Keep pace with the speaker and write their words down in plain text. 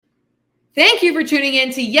Thank you for tuning in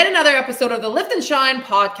to yet another episode of the Lift and Shine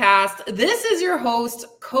podcast. This is your host,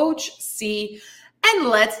 Coach C, and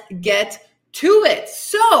let's get to it.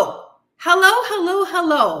 So,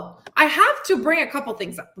 hello. I have to bring a couple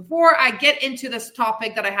things up before I get into this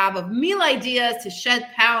topic that I have of meal ideas to shed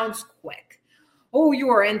pounds quick. Oh, you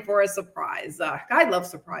are in for a surprise. I love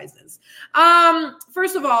surprises.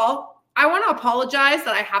 First of all, I want to apologize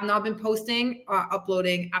that I have not been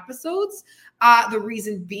uploading episodes. The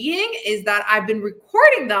reason being is that I've been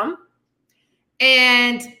recording them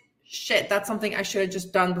and that's something I should have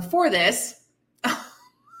just done before this.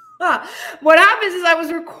 What happens is I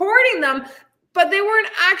was recording them, but they weren't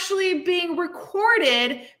actually being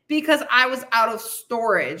recorded because I was out of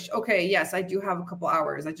storage. Okay, yes, I do have a couple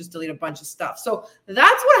hours. I just deleted a bunch of stuff. So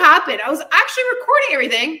that's what happened. I was actually recording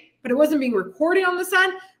everything, but it wasn't being recorded on this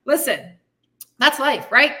end. Listen, that's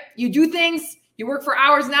life, right? You do things, you work for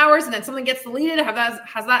hours and hours, and then something gets deleted.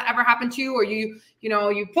 Has that ever happened to you? Or you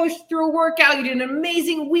push through a workout, you did an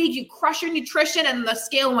amazing week, you crush your nutrition, and the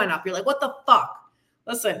scale went up. You're like, what the fuck?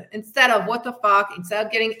 Listen, instead of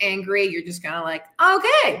getting angry, you're just kind of like,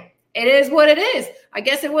 okay, it is what it is. I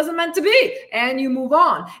guess it wasn't meant to be. And you move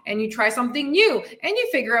on and you try something new and you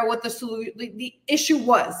figure out what the issue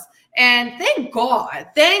was. And thank God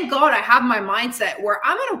I have my mindset where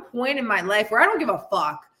I'm at a point in my life where I don't give a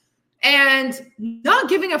fuck. And not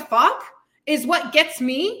giving a fuck is what gets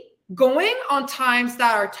me going on times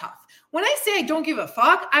that are tough. When I say I don't give a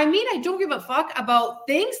fuck, I mean I don't give a fuck about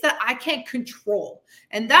things that I can't control.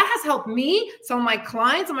 And that has helped me. Some of my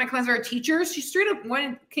clients are teachers. She straight up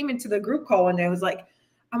came into the group call one day.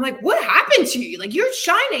 I'm like, what happened to you? Like, you're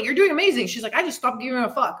shining. You're doing amazing. She's like, I just stopped giving a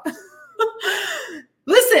fuck.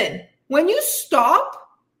 Listen, when you stop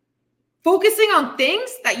focusing on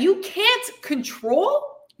things that you can't control,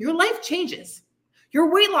 your life changes.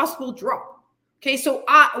 Your weight loss will drop. Okay, so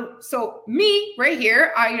me right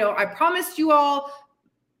here, I promised you all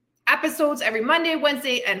episodes every Monday,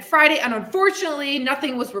 Wednesday, and Friday, and unfortunately,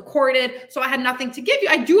 nothing was recorded, so I had nothing to give you.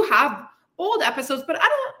 I do have old episodes, but I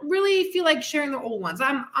don't really feel like sharing the old ones.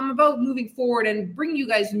 I'm about moving forward and bringing you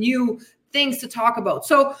guys new things to talk about.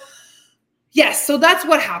 So yes, so that's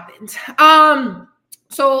what happened.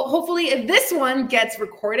 So hopefully this one gets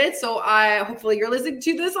recorded. So hopefully you're listening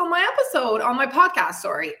to this on my podcast,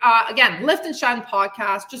 sorry. Again, Lift and Shine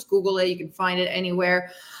podcast, just Google it. You can find it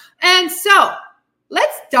anywhere. And so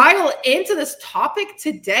let's dial into this topic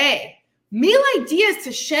today. Meal ideas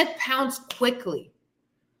to shed pounds quickly.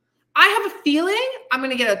 I have a feeling I'm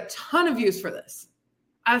going to get a ton of views for this.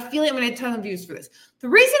 The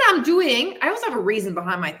reason I also have a reason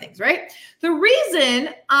behind my things, right? The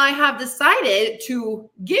reason I have decided to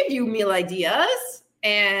give you meal ideas,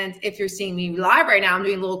 and if you're seeing me live right now, I'm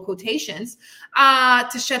doing little quotations,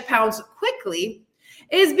 to shed pounds quickly,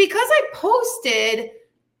 is because I posted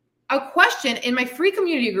a question in my free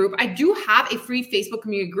community group. I do have a free Facebook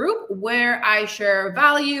community group where I share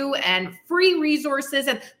value and free resources.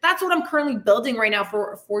 And that's what I'm currently building right now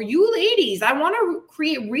for you ladies. I want to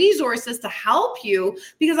create resources to help you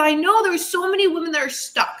because I know there's so many women that are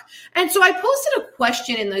stuck. And so I posted a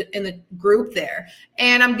question in the group there,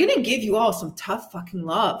 and I'm going to give you all some tough fucking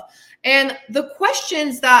love. And the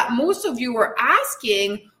questions that most of you were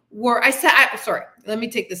asking were, let me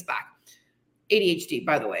take this back. ADHD,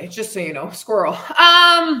 by the way, just so you know, squirrel.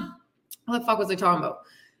 What the fuck was I talking about?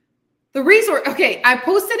 I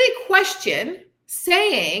posted a question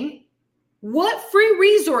saying, what free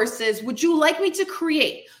resources would you like me to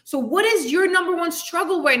create? So what is your number one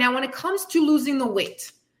struggle right now when it comes to losing the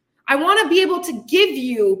weight? I want to be able to give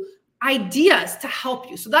you ideas to help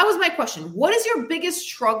you. So that was my question. What is your biggest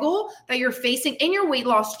struggle that you're facing in your weight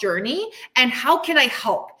loss journey? And how can I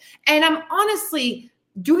help? And I'm honestly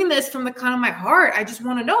doing this from the kind of my heart. I just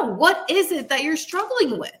want to know, what is it that you're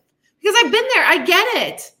struggling with? Because I've been there. I get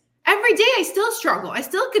it. Every day I still struggle. I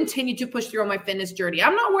still continue to push through on my fitness journey.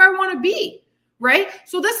 I'm not where I want to be, right?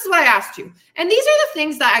 So this is what I asked you. And these are the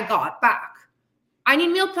things that I got back. I need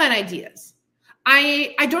meal plan ideas.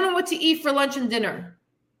 I don't know what to eat for lunch and dinner.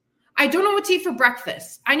 I don't know what to eat for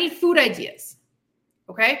breakfast. I need food ideas.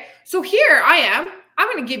 Okay? So here I am. I'm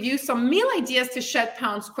going to give you some meal ideas to shed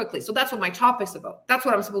pounds quickly. So that's what my topic's about. That's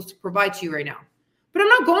what I'm supposed to provide to you right now. But I'm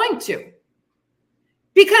not going to.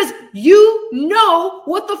 Because you know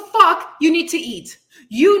what the fuck you need to eat.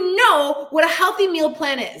 You know what a healthy meal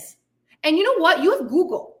plan is. And you know what? You have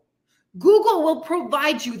Google. Google will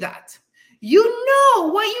provide you that. You know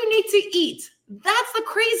what you need to eat. That's the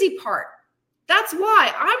crazy part. That's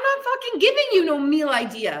why I'm not fucking giving you no meal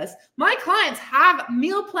ideas. My clients have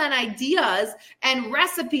meal plan ideas and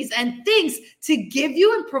recipes and things to give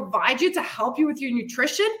you and provide you to help you with your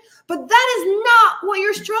nutrition. But that is not what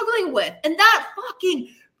you're struggling with. And that fucking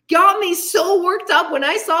got me so worked up when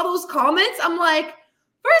I saw those comments. I'm like,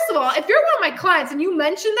 first of all, if you're one of my clients and you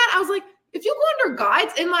mentioned that, I was like, if you go under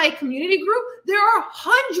guides in my community group, there are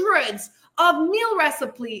hundreds of meal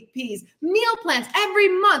recipes, meal plans. Every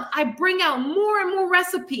month, I bring out more and more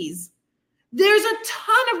recipes. There's a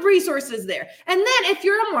ton of resources there. And then if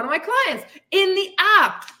you're one of my clients, in the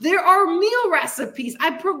app, there are meal recipes.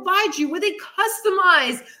 I provide you with a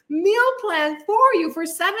customized meal plan for you for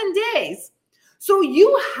 7 days. So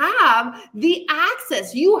you have the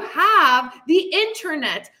access, you have the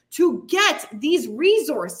internet to get these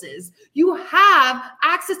resources. You have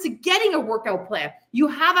access to getting a workout plan. You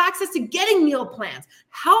have access to getting meal plans,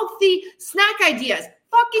 healthy snack ideas.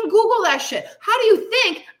 Fucking Google that shit. How do you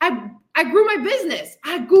think I grew my business?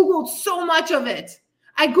 I Googled so much of it.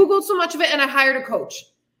 And I hired a coach.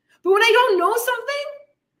 But when I don't know something,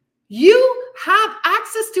 you have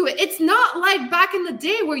access to it. It's not like back in the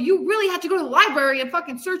day where you really had to go to the library and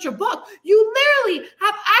fucking search a book. You literally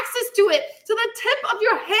have access to it to the tip of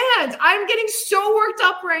your hand. I'm getting so worked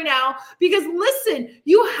up right now because listen,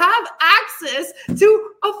 you have access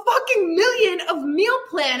to a fucking million of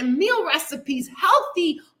meal recipes,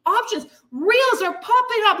 healthy options. Reels are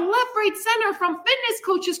popping up left, right, center from fitness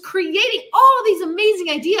coaches creating all these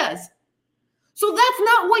amazing ideas. So that's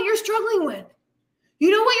not what you're struggling with. You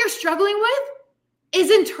know what you're struggling with is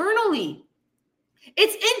internally.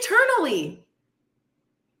 It's internally.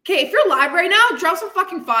 Okay, if you're live right now, drop some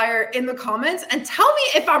fucking fire in the comments and tell me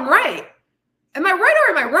if I'm right. Am I right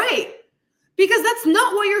or am I right? Because that's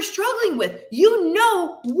not what you're struggling with. You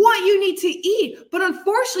know what you need to eat, but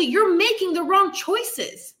unfortunately, you're making the wrong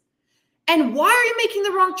choices. And why are you making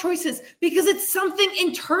the wrong choices? Because it's something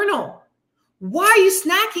internal. Why are you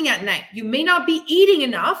snacking at night? You may not be eating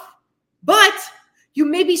enough, but you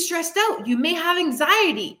may be stressed out. You may have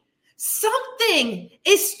anxiety. Something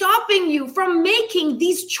is stopping you from making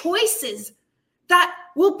these choices that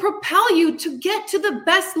will propel you to get to the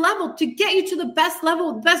best level, to get you to the best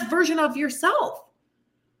level, best version of yourself.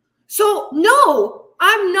 So no,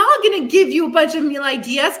 I'm not going to give you a bunch of meal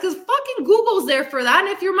ideas because fucking Google's there for that. And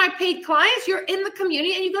if you're my paid clients, you're in the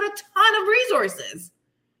community and you got a ton of resources.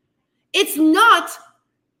 It's not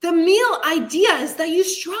the meal ideas that you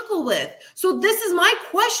struggle with. So this is my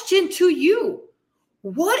question to you.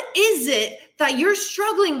 What is it that you're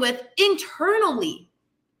struggling with internally?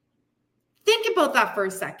 Think about that for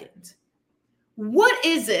a second. What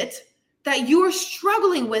is it that you're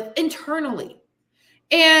struggling with internally?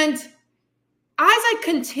 And as I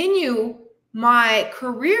continue my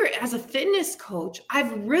career as a fitness coach,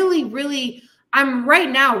 I'm right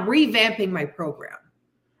now revamping my program.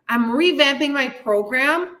 I'm revamping my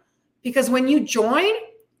program because when you join,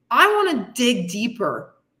 I want to dig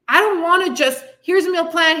deeper. I don't want to just, here's a meal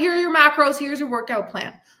plan, here are your macros, here's your workout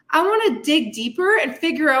plan. I want to dig deeper and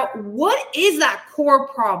figure out what is that core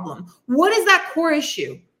problem? What is that core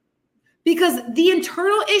issue? Because the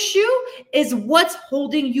internal issue is what's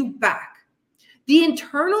holding you back. The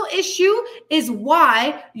internal issue is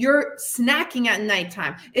why you're snacking at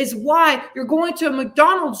nighttime, is why you're going to a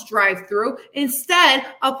McDonald's drive-thru instead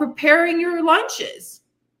of preparing your lunches.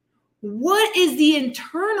 What is the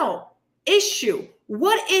internal issue?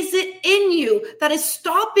 What is it in you that is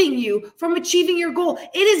stopping you from achieving your goal?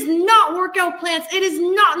 It is not workout plans. It is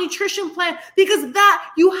not nutrition plan because that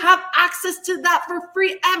you have access to that for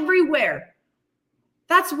free everywhere.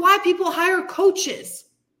 That's why people hire coaches.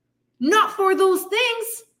 Not for those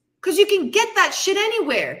things, because you can get that shit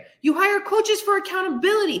anywhere. You hire coaches for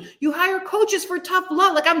accountability. You hire coaches for tough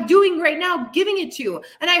love, like I'm doing right now, giving it to you.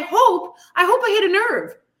 And I hope I hit a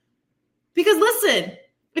nerve. Because listen,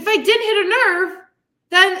 if I didn't hit a nerve,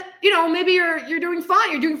 then, maybe you're doing fine.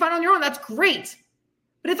 You're doing fine on your own. That's great.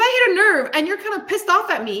 But if I hit a nerve and you're kind of pissed off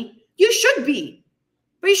at me, you should be.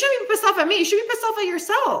 But you shouldn't be pissed off at me. You should be pissed off at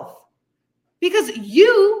yourself. Because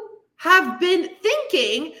you have been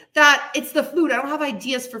thinking that it's the food. I don't have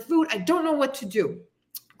ideas for food. I don't know what to do.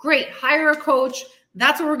 Great. Hire a coach.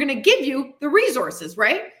 That's what we're going to give you, the resources,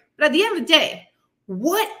 right? But at the end of the day,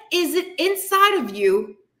 what is it inside of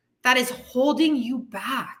you that is holding you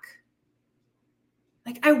back?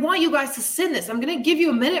 Like, I want you guys to send this. I'm going to give you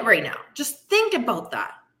a minute right now. Just think about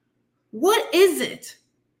that. What is it?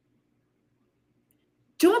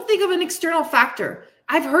 Don't think of an external factor.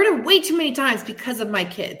 I've heard it way too many times because of my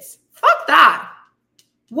kids. Fuck that.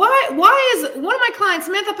 Why is one of my clients,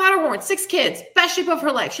 Samantha Powderhorn, 6 kids, best shape of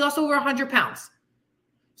her life. She lost over 100 pounds.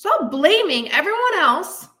 Stop blaming everyone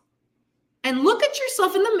else and look at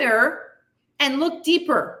yourself in the mirror and look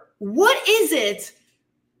deeper. What is it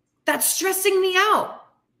that's stressing me out?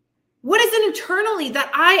 What is it internally that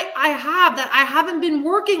I haven't been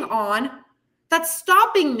working on that's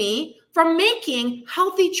stopping me from making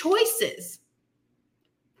healthy choices?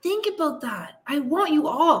 Think about that. I want you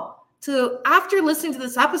all to, after listening to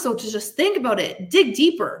this episode, to just think about it, dig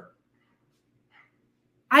deeper.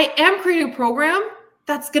 I am creating a program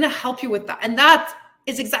that's going to help you with that. And that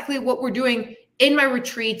is exactly what we're doing in my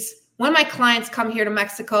retreats. When my clients come here to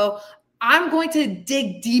Mexico, I'm going to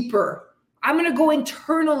dig deeper. I'm going to go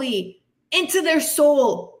internally into their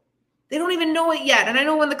soul. They don't even know it yet. And I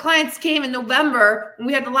know when the clients came in November, when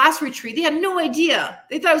we had the last retreat, they had no idea.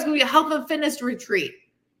 They thought it was going to be a health and fitness retreat.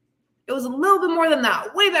 It was a little bit more than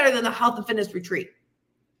that, way better than the health and fitness retreat.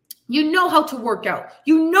 You know how to work out.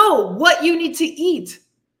 You know what you need to eat.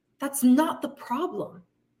 That's not the problem.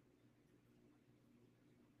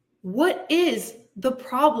 What is the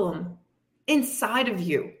problem inside of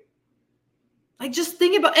you? Like, just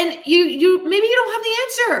think about, and you maybe you don't have the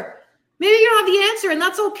answer. Maybe you don't have the answer, and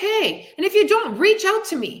that's okay. And if you don't, reach out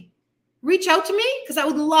to me. Reach out to me because I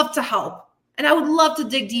would love to help, and I would love to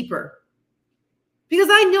dig deeper. Because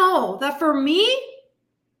I know that for me,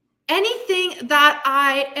 anything that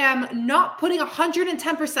I am not putting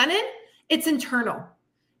 110% in, it's internal.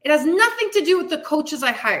 It has nothing to do with the coaches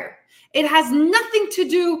I hire. It has nothing to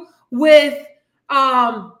do with,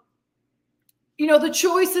 the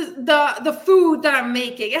choices, the food that I'm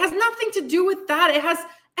making. It has nothing to do with that. It has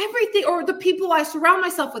everything, or the people I surround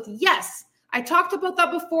myself with. Yes, I talked about that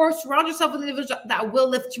before. Surround yourself with individuals that will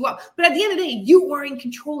lift you up. But at the end of the day, you are in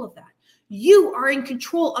control of that. You are in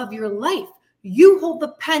control of your life. You hold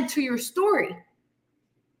the pen to your story.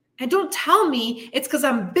 And don't tell me it's because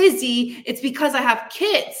I'm busy. It's because I have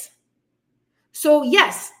kids. So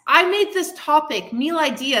yes, I made this topic, meal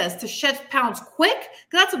ideas to shed pounds quick,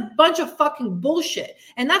 because that's a bunch of fucking bullshit.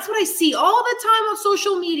 And that's what I see all the time on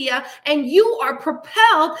social media. And you are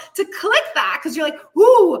propelled to click that because you're like,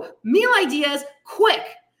 ooh, meal ideas quick.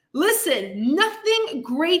 Listen, nothing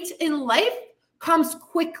great in life comes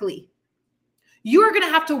quickly. You are going to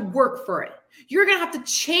have to work for it. You're going to have to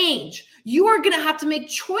change. You are going to have to make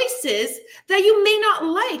choices that you may not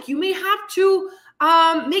like. You may have to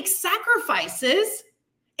make sacrifices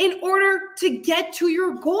in order to get to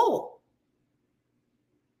your goal.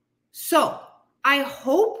 So I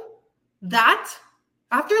hope that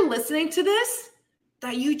after listening to this,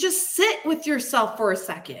 that you just sit with yourself for a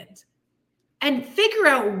second and figure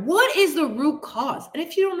out what is the root cause. And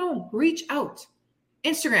if you don't know, reach out.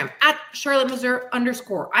 Instagram at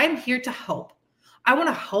 @CharlotteMazur_. I'm here to help. I want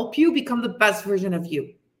to help you become the best version of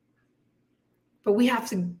you. But we have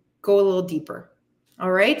to go a little deeper.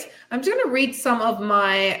 All right. I'm just going to read some of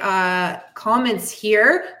my comments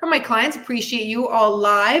here from my clients. Appreciate you all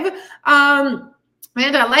live.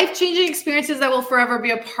 Amanda, life-changing experiences that will forever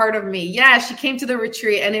be a part of me. Yeah, she came to the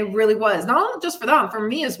retreat and it really was. Not just for them, for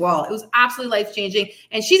me as well. It was absolutely life-changing.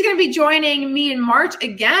 And she's going to be joining me in March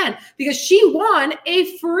again because she won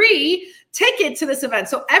a free ticket to this event.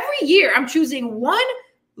 So every year I'm choosing one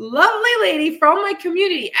lovely lady from my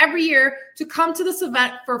community every year to come to this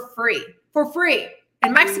event for free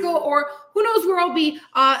in Mexico, or who knows where I'll be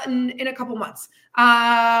in a couple months.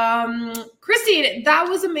 Christine, that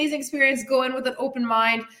was an amazing experience. Go in with an open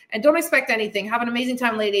mind and don't expect anything. Have an amazing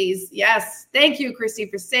time, ladies. Yes. Thank you, Christine,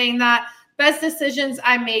 for saying that. Best decisions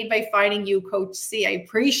I made by finding you, Coach C. I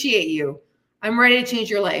appreciate you. I'm ready to change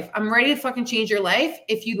your life. I'm ready to fucking change your life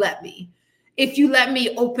if you let me. If you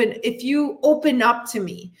open up to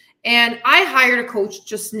me. And I hired a coach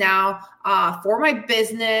just now for my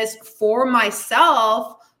business, for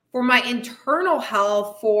myself, for my internal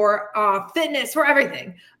health, for fitness, for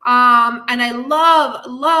everything. And I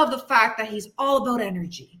love the fact that he's all about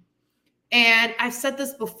energy. And I've said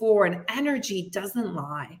this before, and energy doesn't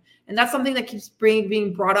lie. And that's something that keeps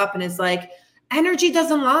being brought up. And it's like, energy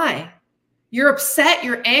doesn't lie. You're upset,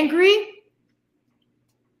 you're angry.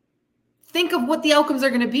 Think of what the outcomes are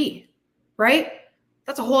going to be, right?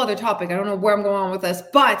 That's a whole other topic. I don't know where I'm going on with this,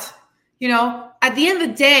 but at the end of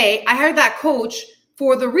the day, I hired that coach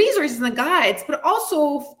for the resources and the guides, but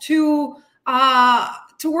also to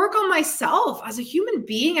work on myself as a human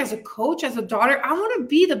being, as a coach, as a daughter. I want to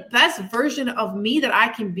be the best version of me that I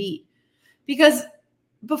can be. Because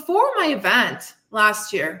before my event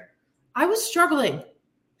last year, I was struggling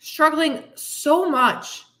so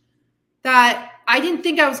much that I didn't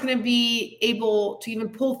think I was going to be able to even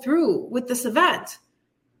pull through with this event.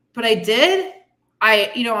 But I did.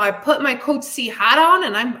 I put my Coach C hat on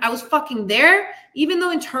and I was fucking there, even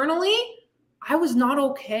though internally I was not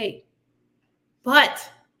okay. But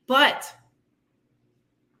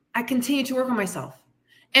I continue to work on myself.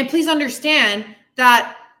 And please understand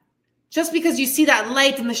that just because you see that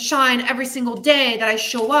light and the shine every single day that I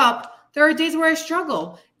show up, there are days where I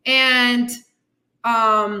struggle. And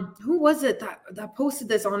who was it that posted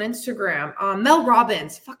this on Instagram? Mel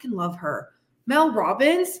Robbins, fucking love her. Mel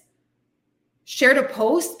Robbins shared a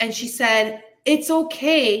post and she said, it's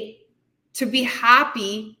okay to be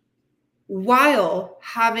happy while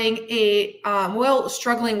having while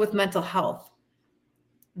struggling with mental health.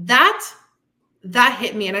 That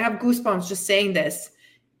hit me, and I have goosebumps just saying this,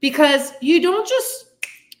 because you don't just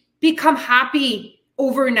become happy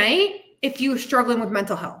overnight if you're struggling with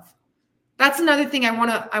mental health. That's another thing I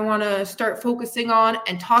want to start focusing on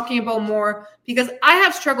and talking about more, because I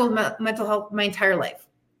have struggled with mental health my entire life.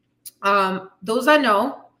 Those that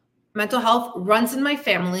know, mental health runs in my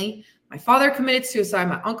family. My father committed suicide.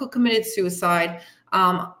 My uncle committed suicide.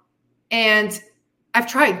 And I've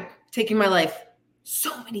tried taking my life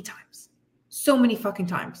so many times, so many fucking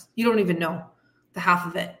times. You don't even know the half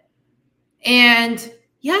of it. And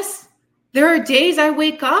yes, there are days I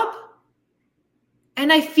wake up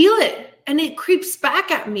and I feel it and it creeps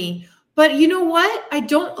back at me. But you know what? I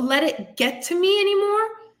don't let it get to me anymore.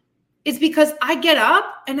 It's because I get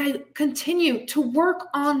up and I continue to work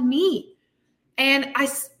on me. And I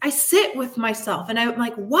sit with myself and I'm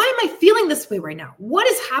like, why am I feeling this way right now? What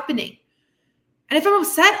is happening? And if I'm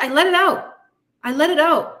upset, I let it out. I let it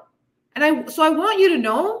out. So I want you to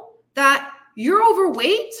know that you're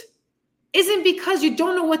overweight isn't because you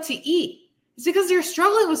don't know what to eat. It's because you're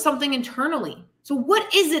struggling with something internally. So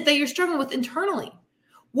what is it that you're struggling with internally?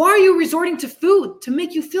 Why are you resorting to food to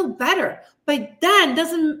make you feel better? But then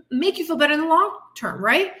doesn't make you feel better in the long term,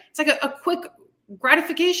 right? It's like a quick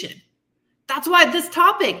gratification. That's why this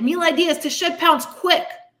topic, meal ideas to shed pounds quick,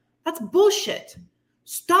 that's bullshit.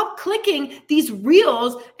 Stop clicking these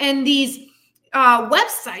reels and these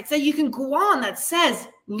websites that you can go on that says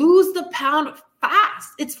lose the pound fast.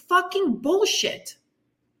 It's fucking bullshit.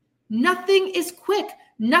 Nothing is quick.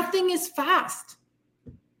 Nothing is fast.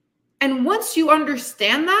 And once you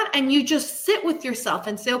understand that and you just sit with yourself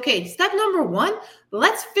and say, okay, step number one,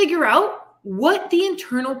 let's figure out what the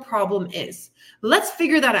internal problem is. Let's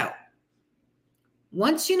figure that out.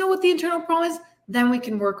 Once you know what the internal problem is, then we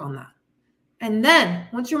can work on that. And then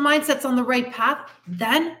once your mindset's on the right path,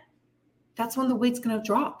 then that's when the weight's going to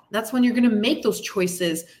drop. That's when you're going to make those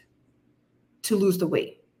choices to lose the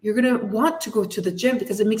weight. You're going to want to go to the gym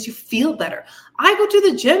because it makes you feel better. I go to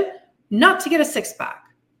the gym not to get a six-pack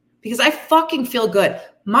because I fucking feel good.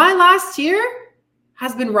 My last year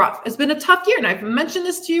has been rough. It's been a tough year, and I've mentioned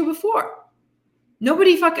this to you before. A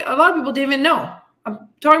lot of people didn't even know. I'm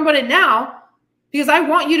talking about it now because I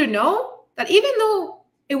want you to know that even though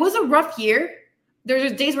it was a rough year,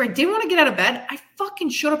 there's days where I didn't want to get out of bed. I fucking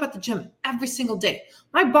showed up at the gym every single day.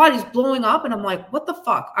 My body's blowing up and I'm like, what the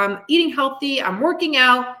fuck? I'm eating healthy. I'm working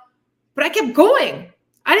out, but I kept going.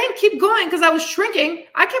 I didn't keep going because I was shrinking.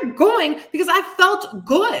 I kept going because I felt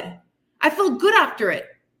good. I felt good after it.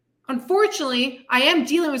 Unfortunately, I am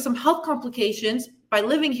dealing with some health complications by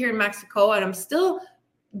living here in Mexico, and I'm still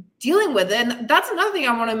dealing with it. And that's another thing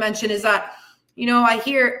I want to mention is that, you know, I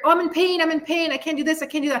hear, oh, I'm in pain. I can't do this. I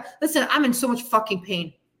can't do that. Listen, I'm in so much fucking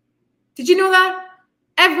pain. Did you know that?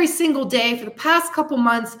 Every single day for the past couple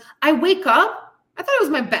months, I wake up. I thought it was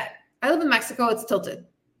my bed. I live in Mexico. It's tilted.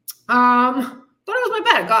 Thought it was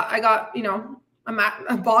my bed. I got, you know,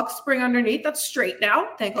 a box spring underneath. That's straight now.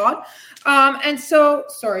 Thank God. And so,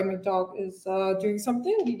 sorry, my dog is doing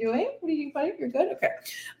something. What are you doing? What are you doing? You're good? Okay.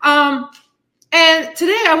 And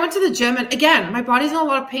today I went to the gym, and again, my body's in a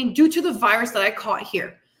lot of pain due to the virus that I caught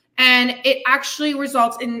here. And it actually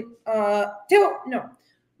results in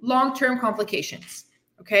long-term complications.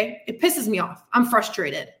 Okay. It pisses me off. I'm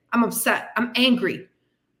frustrated. I'm upset. I'm angry.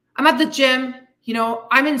 I'm at the gym. You know,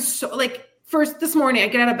 I'm in first this morning I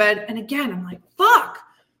get out of bed and again, I'm like, fuck,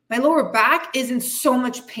 my lower back is in so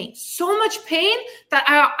much pain that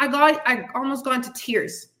I almost got into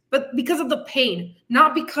tears, but because of the pain,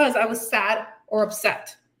 not because I was sad or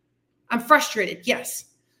upset. I'm frustrated. Yes.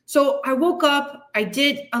 So I woke up, I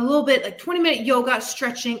did a little bit, like 20-minute yoga,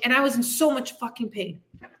 stretching, and I was in so much fucking pain.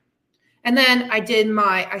 And then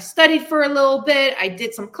I studied for a little bit. I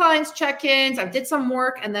did some clients check-ins. I did some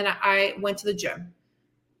work. And then I went to the gym.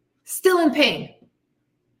 Still in pain.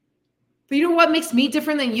 But you know what makes me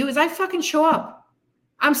different than you is I fucking show up.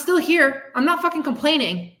 I'm still here. I'm not fucking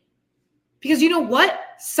complaining. Because you know what?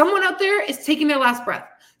 Someone out there is taking their last breath.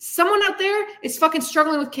 Someone out there is fucking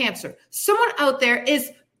struggling with cancer. Someone out there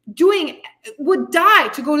would die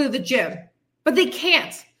to go to the gym, but they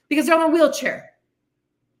can't because they're on a wheelchair.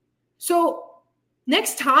 So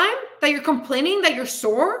next time that you're complaining that you're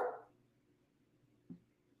sore,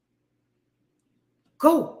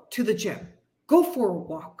 go to the gym. Go for a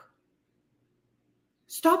walk.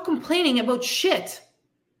 Stop complaining about shit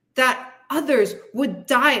that others would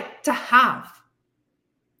die to have.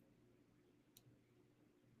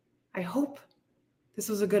 I hope this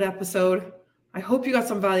was a good episode. I hope you got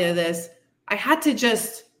some value out of this. I had to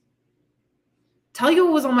just tell you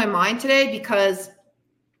what was on my mind today because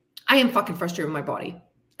I am fucking frustrated with my body.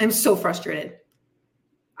 I'm so frustrated.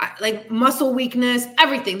 Like muscle weakness,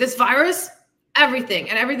 everything. This virus, everything.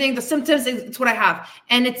 And everything, the symptoms, it's what I have.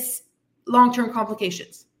 And it's long-term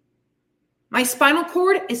complications. My spinal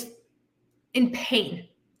cord is in pain. I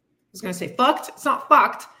was going to say fucked. It's not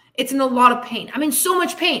fucked. It's in a lot of pain. I'm in so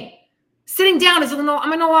much pain. Sitting down,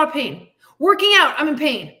 I'm in a lot of pain. Working out, I'm in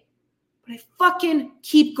pain. But I fucking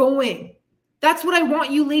keep going. That's what I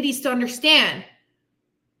want you ladies to understand.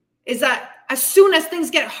 Is that as soon as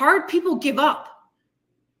things get hard, people give up.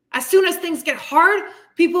 As soon as things get hard,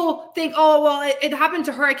 people think, oh, well, it happened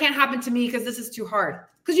to her. It can't happen to me because this is too hard.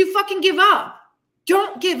 Because you fucking give up.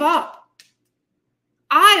 Don't give up.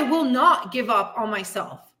 I will not give up on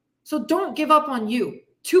myself. So don't give up on you.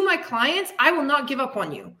 To my clients, I will not give up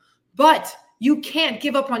on you. But you can't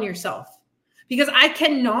give up on yourself. Because I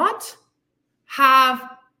cannot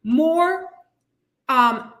have more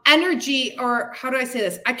energy, or how do I say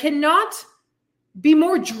this? I cannot be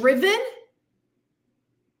more driven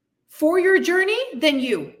for your journey than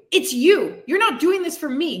you. It's you. You're not doing this for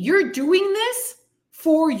me. You're doing this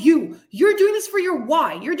for you. You're doing this for your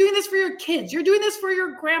why. You're doing this for your kids. You're doing this for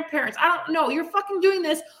your grandparents. I don't know. You're fucking doing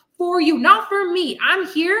this for you, not for me. I'm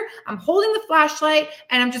here. I'm holding the flashlight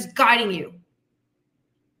and I'm just guiding you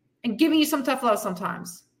and giving you some tough love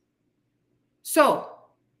sometimes. So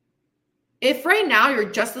if right now you're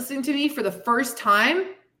just listening to me for the first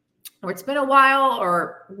time, or it's been a while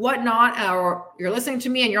or whatnot, or you're listening to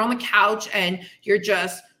me and you're on the couch and you're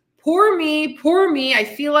just, poor me, I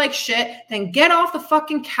feel like shit, then get off the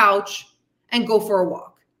fucking couch and go for a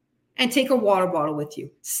walk and take a water bottle with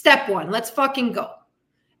you. Step one, let's fucking go.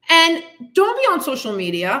 And don't be on social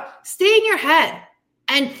media. Stay in your head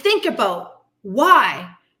and think about, why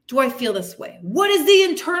do I feel this way? What is the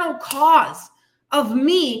internal cause of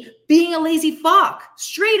me being a lazy fuck?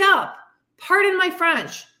 Straight up. Pardon my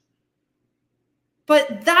French.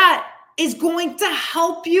 But that is going to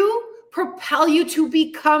help you, propel you to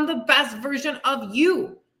become the best version of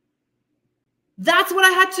you. That's what I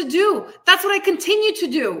had to do. That's what I continue to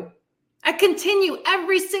do. I continue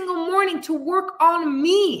every single morning to work on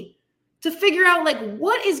me, to figure out like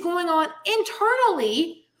what is going on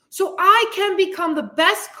internally so I can become the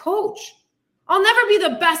best coach. I'll never be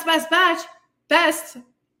the best.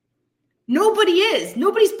 Nobody is.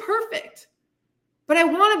 Nobody's perfect. But I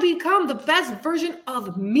want to become the best version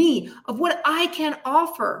of me, of what I can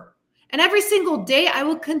offer. And every single day, I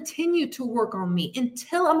will continue to work on me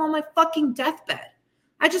until I'm on my fucking deathbed.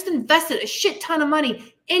 I just invested a shit ton of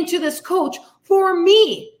money into this coach for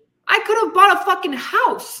me. I could have bought a fucking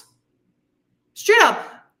house. Straight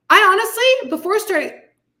up. I honestly, before I started,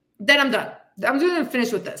 then I'm done. I'm just going to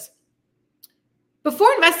finish with this.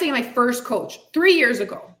 Before investing in my first coach 3 years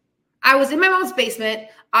ago, I was in my mom's basement.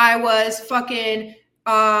 I was fucking,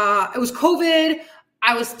 it was COVID.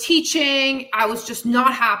 I was teaching. I was just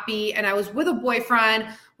not happy. And I was with a boyfriend,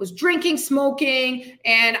 was drinking, smoking.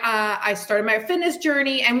 And I started my fitness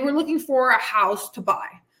journey and we were looking for a house to buy.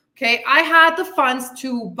 Okay. I had the funds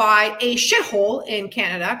to buy a shithole in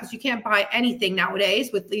Canada because you can't buy anything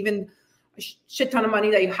nowadays with even a shit ton of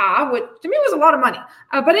money that you have, which to me was a lot of money.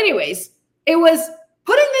 But anyways, it was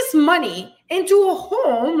putting this money into a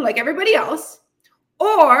home like everybody else,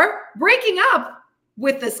 or breaking up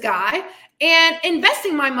with this guy and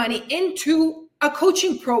investing my money into a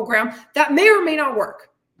coaching program that may or may not work.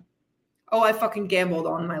 Oh, I fucking gambled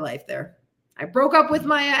on my life there. I broke up with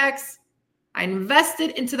my ex. I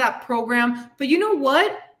invested into that program. But you know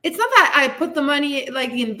what? It's not that I put the money,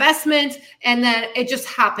 like the investment, and then it just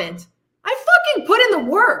happened. I fucking put in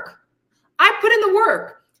the work. I put in the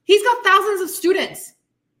work. He's got thousands of students.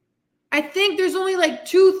 I think there's only like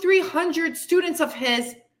 200-300 students of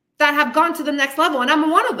his that have gone to the next level, and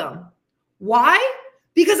I'm one of them. Why?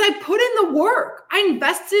 Because I put in the work. I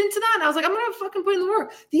invested into that, and I was like, I'm going to fucking put in the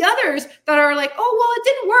work. The others that are like, oh, well, it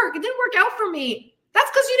didn't work. It didn't work out for me. That's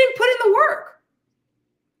because you didn't put in the work.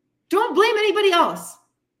 Don't blame anybody else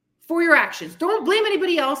for your actions. Don't blame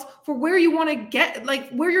anybody else for where you want to get, like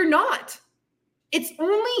where you're not. It's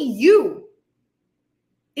only you.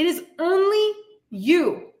 It is only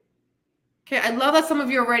you. Okay, I love that some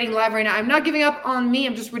of you are writing live right now. I'm not giving up on me.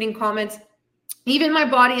 I'm just reading comments. Even my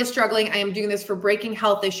body is struggling. I am doing this for breaking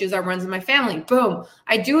health issues that runs in my family. Boom.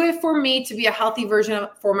 I do it for me to be a healthy version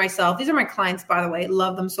for myself. These are my clients, by the way.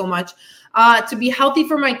 Love them so much. To be healthy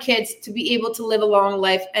for my kids, to be able to live a long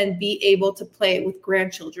life and be able to play with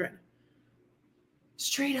grandchildren.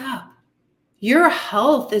 Straight up. Your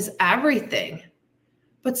health is everything.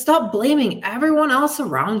 But stop blaming everyone else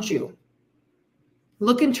around you.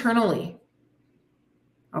 Look internally.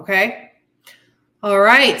 Okay? All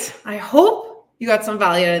right. I hope you got some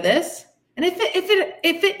value out of this. And if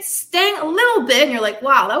it stung a little bit and you're like,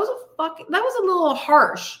 wow, that was a little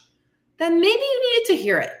harsh, then maybe you needed to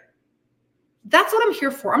hear it. That's what I'm here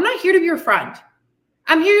for. I'm not here to be your friend.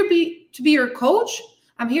 I'm here to be your coach.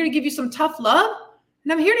 I'm here to give you some tough love.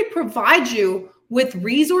 And I'm here to provide you with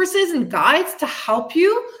resources and guides to help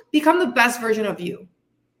you become the best version of you.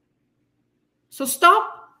 So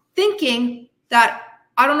stop thinking that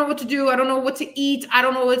I don't know what to do. I don't know what to eat. I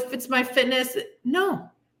don't know if it's my fitness. No.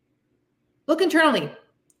 Look internally.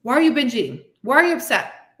 Why are you binge eating? Why are you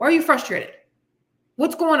upset? Why are you frustrated?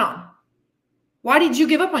 What's going on? Why did you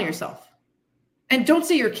give up on yourself? And don't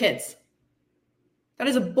say your kids. That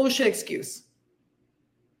is a bullshit excuse.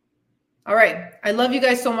 All right. I love you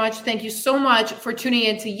guys so much. Thank you so much for tuning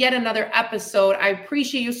in to yet another episode. I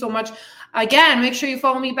appreciate you so much. Again, make sure you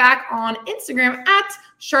follow me back on Instagram at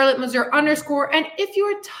 @CharlotteMazur_. And if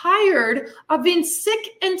you're tired of being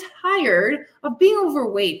sick and tired of being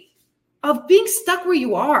overweight, of being stuck where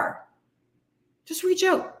you are, just reach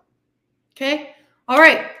out. Okay? All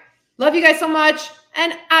right. Love you guys so much.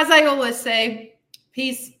 And as I always say,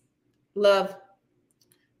 peace, love,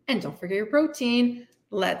 and don't forget your protein.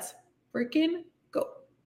 Let's freaking